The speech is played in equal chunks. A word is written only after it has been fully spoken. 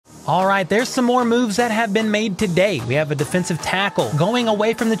All right, there's some more moves that have been made today. We have a defensive tackle going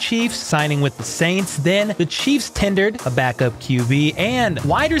away from the Chiefs, signing with the Saints. Then the Chiefs tendered a backup QB, and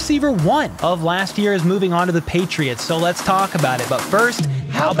wide receiver 1 of last year is moving on to the Patriots. So let's talk about it. But first,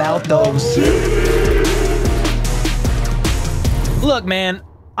 how about those? Look, man,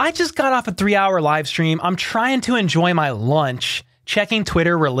 I just got off a 3-hour live stream. I'm trying to enjoy my lunch, checking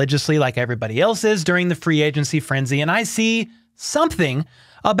Twitter religiously like everybody else is during the free agency frenzy, and I see something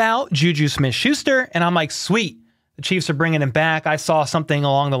about JuJu Smith-Schuster, and I'm like, sweet, the Chiefs are bringing him back. I saw something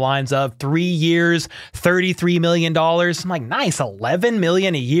along the lines of 3 years, $33 million. I'm like, nice, $11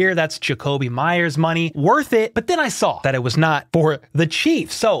 million a year. That's Jacoby Myers money. Worth it. But then I saw that it was not for the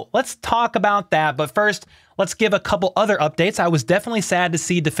Chiefs. So let's talk about that. But first, let's give a couple other updates. I was definitely sad to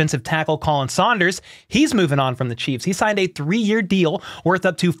see defensive tackle Khalen Saunders. He's moving on from the Chiefs. He signed a 3-year deal worth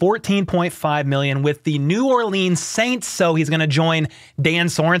up to $14.5 million with the New Orleans Saints. So he's going to join Dan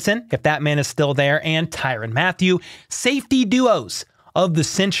Sorensen, if that man is still there, and Tyrann Mathieu, safety duos of the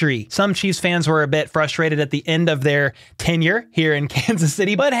century. Some Chiefs fans were a bit frustrated at the end of their tenure here in Kansas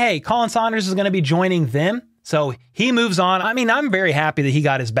City, but hey, Khalen Saunders is going to be joining them. So he moves on. I mean, I'm very happy that he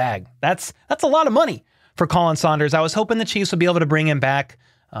got his bag. That's a lot of money for Khalen Saunders. I was hoping the Chiefs would be able to bring him back.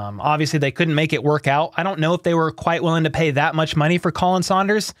 Obviously, they couldn't make it work out. I don't know if they were quite willing to pay that much money for Khalen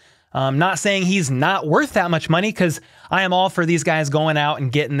Saunders. Not saying he's not worth that much money, because I am all for these guys going out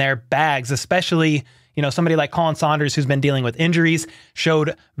and getting their bags, especially, you know, somebody like Khalen Saunders, who's been dealing with injuries,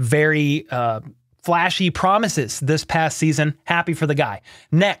 showed very flashy promises this past season. Happy for the guy.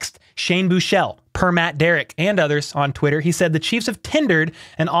 Next, Shane Buechele, per Matt Derrick and others on Twitter. He said the Chiefs have tendered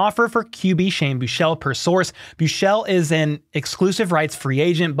an offer for QB Shane Buechele per source. Buechele is an exclusive rights free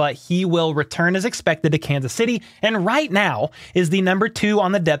agent, but he will return as expected to Kansas City, and right now is the number 2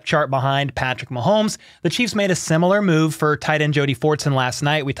 on the depth chart behind Patrick Mahomes. The Chiefs made a similar move for tight end Jody Fortson last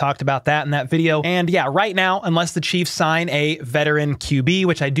night. We talked about that in that video. And yeah, right now, unless the Chiefs sign a veteran QB,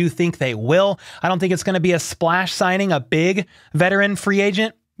 which I do think they will, I don't think it's going to be a splash signing, a big veteran free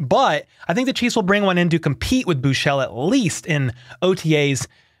agent. But I think the Chiefs will bring one in to compete with Buechele, at least in OTAs,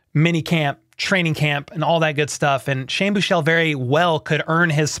 mini camp, training camp, and all that good stuff. And Shane Buechele very well could earn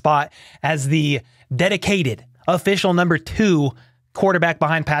his spot as the dedicated official number 2 quarterback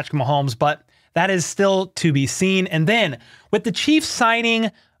behind Patrick Mahomes. But that is still to be seen. And then with the Chiefs signing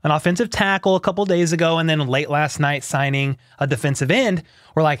an offensive tackle a couple days ago, and then late last night signing a defensive end,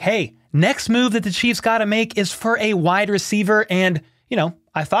 we're like, hey, next move that the Chiefs got to make is for a wide receiver. And, you know,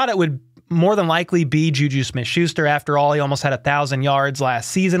 I thought it would more than likely be JuJu Smith-Schuster. After all, he almost had 1,000 yards last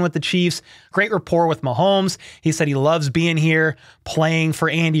season with the Chiefs. Great rapport with Mahomes. He said he loves being here, playing for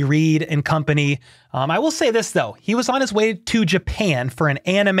Andy Reid and company. I will say this, though. He was on his way to Japan for an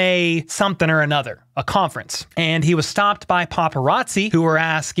anime something or another, a conference. And he was stopped by paparazzi who were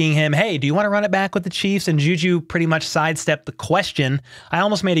asking him, hey, do you want to run it back with the Chiefs? And JuJu pretty much sidestepped the question. I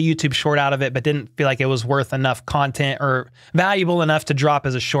almost made a YouTube short out of it, but didn't feel like it was worth enough content or valuable enough to drop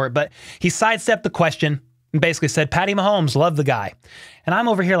as a short. But he sidestepped the question and basically said, Patty Mahomes, love the guy. And I'm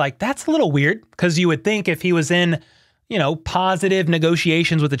over here like, that's a little weird, because you would think if he was in, you know, positive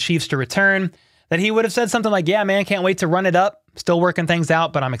negotiations with the Chiefs to return, that he would have said something like, yeah, man, can't wait to run it up. Still working things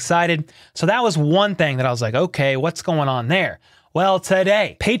out, but I'm excited. So that was one thing that I was like, okay, what's going on there? Well,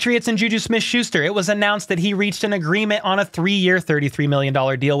 today, Patriots and JuJu Smith-Schuster, it was announced that he reached an agreement on a 3-year, $33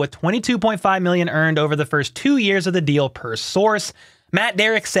 million deal with $22.5 million earned over the first 2 years of the deal per source. Matt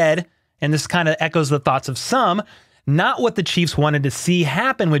Derrick said, and this kind of echoes the thoughts of some, not what the Chiefs wanted to see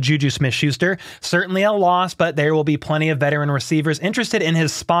happen with JuJu Smith-Schuster. Certainly a loss, but there will be plenty of veteran receivers interested in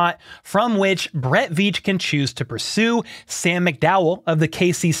his spot, from which Brett Veach can choose to pursue. Sam McDowell of the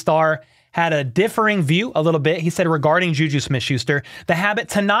KC Star had a differing view a little bit. He said regarding JuJu Smith-Schuster, the habit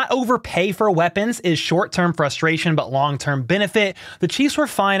to not overpay for weapons is short-term frustration but long-term benefit. The Chiefs were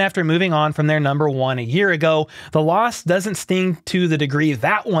fine after moving on from their number 1 a year ago. The loss doesn't sting to the degree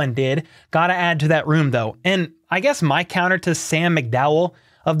that one did. Gotta add to that room, though. And I guess my counter to Sam McDowell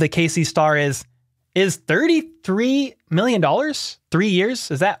of the KC Star is $33 million, 3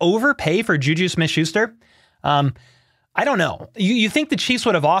 years? Is that overpay for JuJu Smith-Schuster? I don't know. You think the Chiefs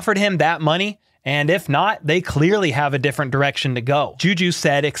would have offered him that money? And if not, they clearly have a different direction to go. JuJu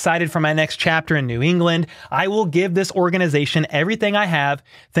said, excited for my next chapter in New England. I will give this organization everything I have.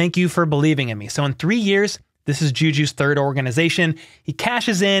 Thank you for believing in me. So in 3 years, this is JuJu's 3rd organization. He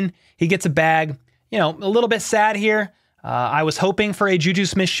cashes in, he gets a bag. You know, a little bit sad here. I was hoping for a JuJu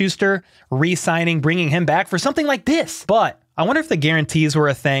Smith-Schuster re-signing, bringing him back for something like this. But I wonder if the guarantees were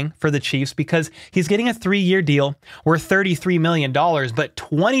a thing for the Chiefs, because he's getting a 3-year deal worth $33 million, but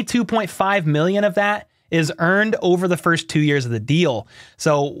 $22.5 million of that is earned over the first 2 years of the deal.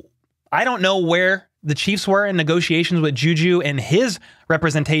 So I don't know where the Chiefs were in negotiations with JuJu and his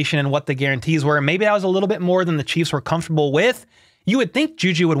representation and what the guarantees were. Maybe that was a little bit more than the Chiefs were comfortable with. You would think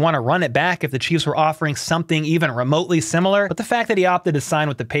JuJu would want to run it back if the Chiefs were offering something even remotely similar. But the fact that he opted to sign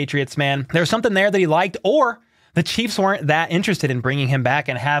with the Patriots, man, there's something there that he liked, or the Chiefs weren't that interested in bringing him back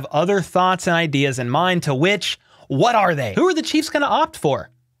and have other thoughts and ideas in mind, to which, what are they? Who are the Chiefs going to opt for?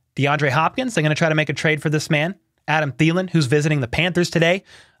 DeAndre Hopkins, they're going to try to make a trade for this man. Adam Thielen, who's visiting the Panthers today.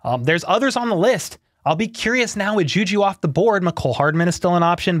 There's others on the list. I'll be curious now with JuJu off the board. McCole Hardman is still an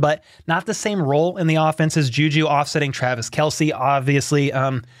option, but not the same role in the offense as JuJu, offsetting Travis Kelce, obviously.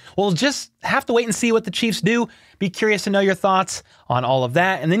 We'll just have to wait and see what the Chiefs do. Be curious to know your thoughts on all of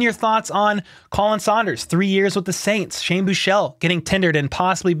that. And then your thoughts on Khalen Saunders, 3 years with the Saints. Shane Buechele getting tendered and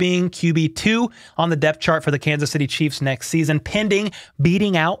possibly being QB2 on the depth chart for the Kansas City Chiefs next season, pending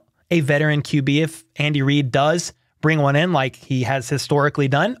beating out a veteran QB if Andy Reid does bring one in like he has historically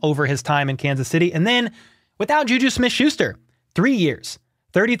done over his time in Kansas City. And then without JuJu Smith-Schuster, 3 years,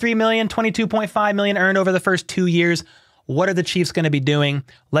 $33 million, $22.5 million earned over the first 2 years. What are the Chiefs going to be doing?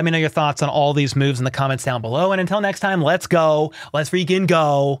 Let me know your thoughts on all these moves in the comments down below. And until next time, let's go. Let's freaking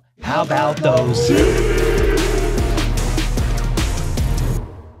go. How about those?